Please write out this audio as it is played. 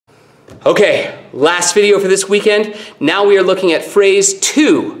Okay, last video for this weekend. Now we are looking at phrase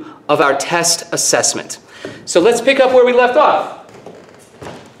 2 of our test assessment. So let's pick up where we left off.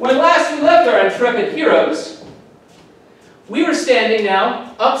 When last we left our intrepid heroes, we were standing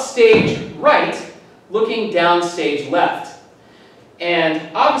now upstage right, looking downstage left.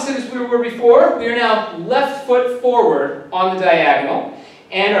 And opposite as we were before, we are now left foot forward on the diagonal,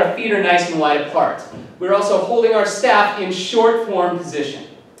 and our feet are nice and wide apart. We're also holding our staff in short form position.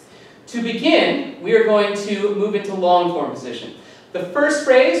 To begin, we are going to move into long form position. The first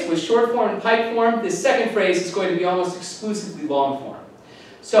phrase was short form and pike form. The second phrase is going to be almost exclusively long form.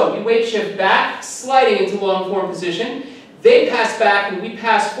 So we weight shift back, sliding into long form position. They pass back and we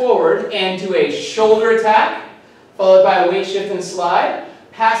pass forward and do a shoulder attack, followed by a weight shift and slide,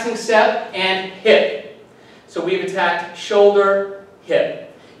 passing step, and hip. So we've attacked shoulder,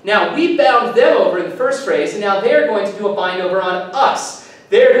 hip. Now we bound them over in the first phrase, and now they're going to do a bind over on us.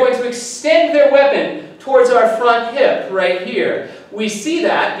 They're going to extend their weapon towards our front hip right here. We see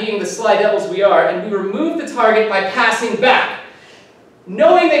that, being the sly devils we are, and we remove the target by passing back.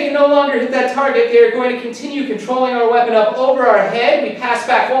 Knowing they can no longer hit that target, they are going to continue controlling our weapon up over our head. We pass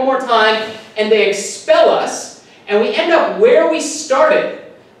back one more time, and they expel us, and we end up where we started,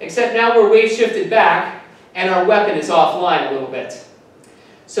 except now we're weight shifted back, and our weapon is offline a little bit.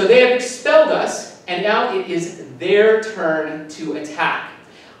 So they have expelled us, and now it is their turn to attack.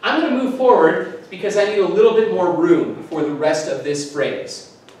 I'm going to move forward because I need a little bit more room for the rest of this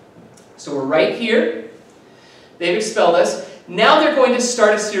phrase. So we're right here. They've expelled us. Now they're going to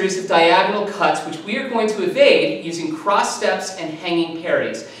start a series of diagonal cuts, which we are going to evade using cross steps and hanging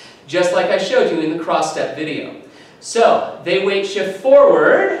parries, just like I showed you in the cross step video. So they weight shift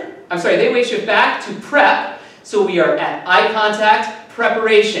forward. They weight shift back to prep. So we are at eye contact,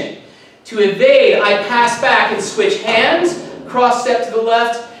 preparation. To evade, I pass back and switch hands, cross step to the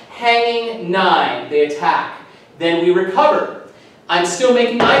left, hanging 9, they attack. Then we recover. I'm still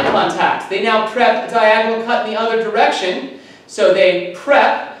making eye contact. They now prep a diagonal cut in the other direction. So they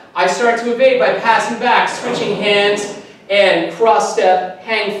prep, I start to evade by passing back, switching hands, and cross step,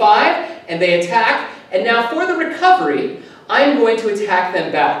 hang 5, and they attack. And now for the recovery, I'm going to attack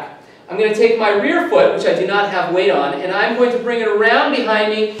them back. I'm going to take my rear foot, which I do not have weight on, and I'm going to bring it around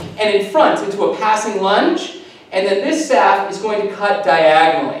behind me and in front into a passing lunge. And then this staff is going to cut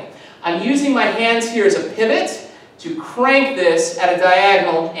diagonally. I'm using my hands here as a pivot to crank this at a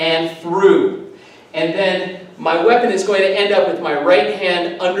diagonal and through. And then my weapon is going to end up with my right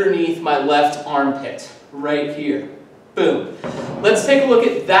hand underneath my left armpit, right here. Boom. Let's take a look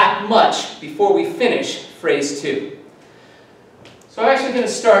at that much before we finish phrase 2. So I'm actually going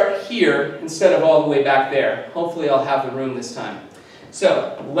to start here instead of all the way back there. Hopefully I'll have the room this time.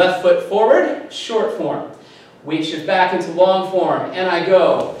 So left foot forward, short form. Weight shift back into long form, and I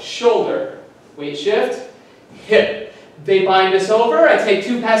go shoulder, weight shift, hip. They bind us over, I take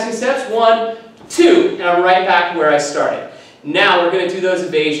 2 passing steps, 1, 2, and I'm right back where I started. Now we're going to do those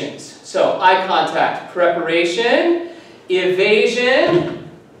evasions. So eye contact, preparation, evasion,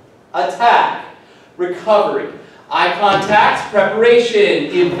 attack, recovery. Eye contact,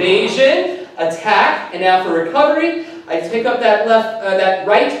 preparation, evasion, attack, and now for recovery, I take up that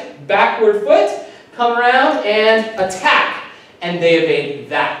right backward foot, come around and attack, and they evade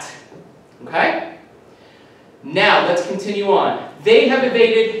that. Okay? Now let's continue on. They have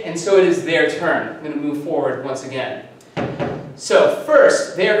evaded, and so it is their turn. I'm going to move forward once again. So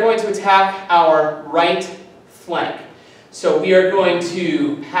first, they are going to attack our right flank. So we are going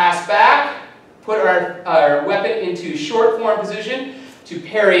to pass back, put our weapon into short form position to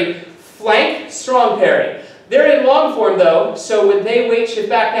parry flank, strong parry. They're in long form though, so when they weight shift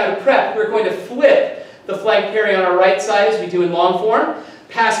back now to prep, we're going to flip the flank parry on our right side as we do in long form,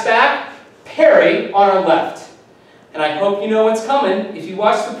 pass back, parry on our left. And I hope you know what's coming. If you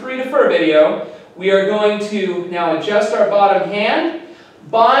watch the Puri de Fur video, we are going to now adjust our bottom hand,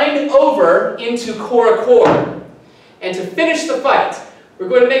 bind over into core. And to finish the fight, we're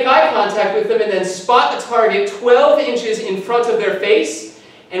going to make eye contact with them and then spot the target 12 inches in front of their face,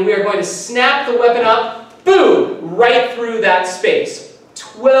 and we are going to snap the weapon up, boom, right through that space,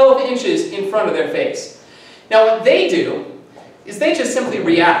 12 inches in front of their face. Now what they do is they just simply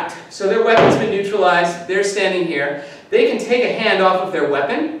react. So their weapon's been neutralized, they're standing here, they can take a hand off of their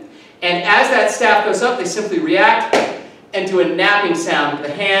weapon, and as that staff goes up, they simply react and do a napping sound with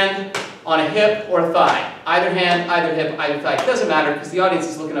the hand on a hip or thigh. Either hand, either hip, either thigh. It doesn't matter because the audience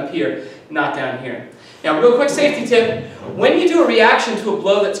is looking up here, not down here. Now, real quick safety tip. When you do a reaction to a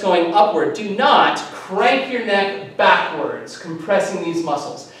blow that's going upward, do not crank your neck backwards, compressing these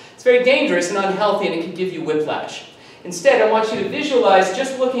muscles. It's very dangerous and unhealthy, and it can give you whiplash. Instead, I want you to visualize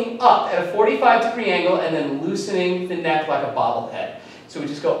just looking up at a 45-degree angle and then loosening the neck like a bobblehead. So we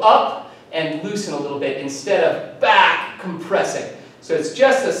just go up and loosen a little bit instead of back compressing. So it's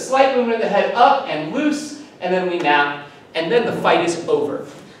just a slight movement of the head up and loose, and then we nap, and then the fight is over.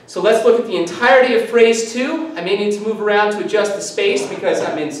 So let's look at the entirety of phrase 2. I may need to move around to adjust the space because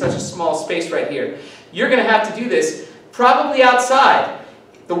I'm in such a small space right here. You're going to have to do this probably outside.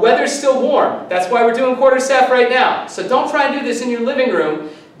 The weather's still warm. That's why we're doing quarterstaff right now. So don't try and do this in your living room.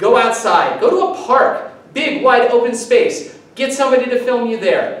 Go outside. Go to a park. Big, wide open space. Get somebody to film you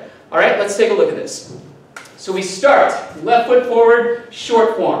there. All right, let's take a look at this. So we start left foot forward,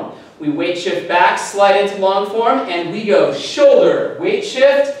 short form. We weight shift back, slide into long form, and we go shoulder, weight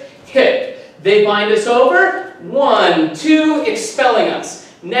shift, hip. They bind us over. 1, 2, expelling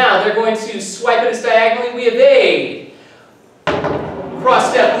us. Now they're going to swipe at us diagonally. We evade.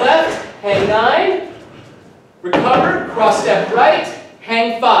 Cross step left, hang 9. Recover, cross step right,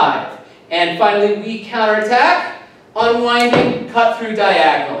 hang 5. And finally we counterattack, unwinding, cut through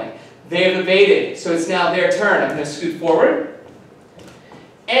diagonally. They have evaded, so it's now their turn. I'm going to scoot forward.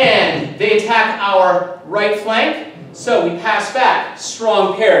 And they attack our right flank, so we pass back,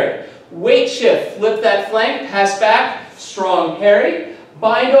 strong parry. Weight shift, flip that flank, pass back, strong parry.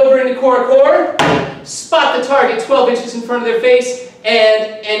 Bind over into core, spot the target 12 inches in front of their face,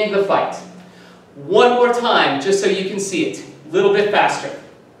 and end the fight. One more time, just so you can see it. A little bit faster.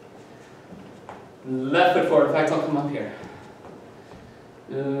 Left foot forward. In fact, I'll come up here.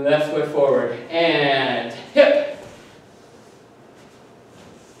 Left foot forward. And hip.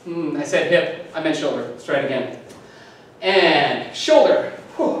 I said hip. I meant shoulder. Let's try it again. And shoulder.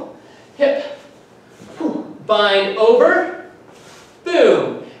 Hip. Bind over.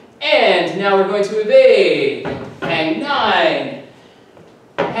 Boom. And now we're going to evade. Hang 9.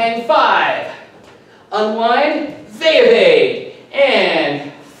 Hang 5. Unwind. They evade.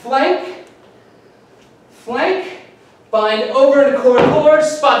 And flank. Flank. Bind over into core,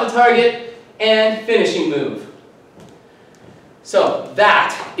 spot the target, and finishing move. So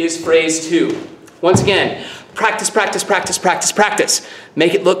that is phrase 2. Once again, practice, practice, practice, practice, practice.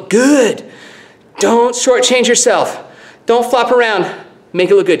 Make it look good. Don't shortchange yourself. Don't flop around.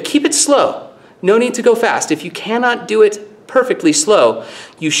 Make it look good. Keep it slow. No need to go fast. If you cannot do it perfectly slow,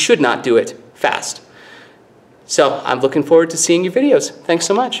 you should not do it fast. So I'm looking forward to seeing your videos. Thanks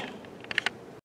so much.